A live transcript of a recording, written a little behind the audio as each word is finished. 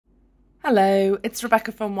Hello, it's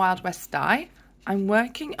Rebecca from Wild West Dye. I'm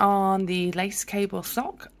working on the lace cable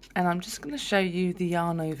sock and I'm just going to show you the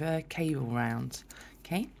yarn over cable round.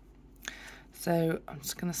 Okay, so I'm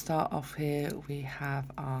just going to start off here. We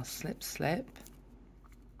have our slip and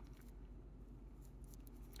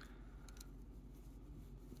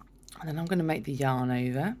then I'm going to make the yarn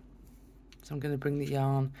over. So I'm going to bring the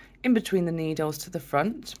yarn in between the needles to the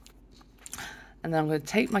front, and then I'm going to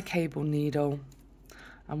take my cable needle.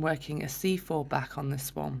 I'm working a C4 back on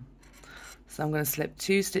this one. So I'm going to slip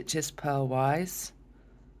 2 stitches purlwise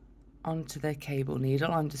onto the cable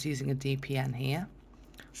needle. I'm just using a DPN here,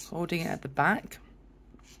 holding it at the back,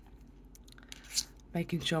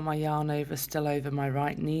 making sure my yarn over is still over my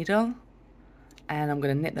right needle, and I'm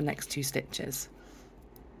going to knit the next 2 stitches.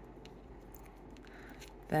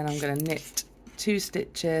 Then I'm going to knit 2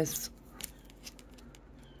 stitches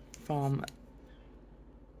from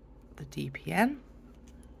the DPN.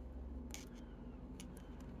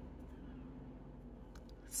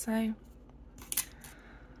 So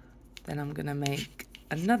then I'm going to make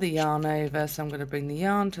another yarn over, so I'm going to bring the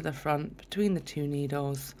yarn to the front between the 2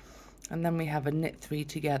 needles, and then we have a knit 3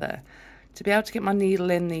 together. To be able to get my needle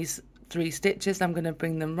in these 3 stitches, I'm going to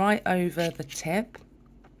bring them right over the tip,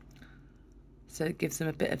 so it gives them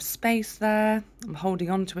a bit of space there. I'm holding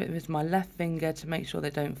onto it with my left finger to make sure they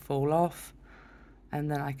don't fall off, and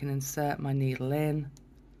then I can insert my needle in,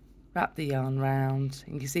 wrap the yarn round,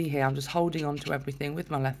 and you can see here I'm just holding on to everything with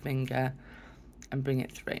my left finger and bring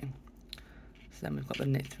it through. So then we've got the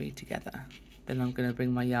knit 3 together. Then I'm going to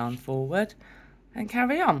bring my yarn forward and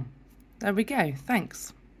carry on. There we go,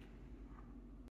 thanks.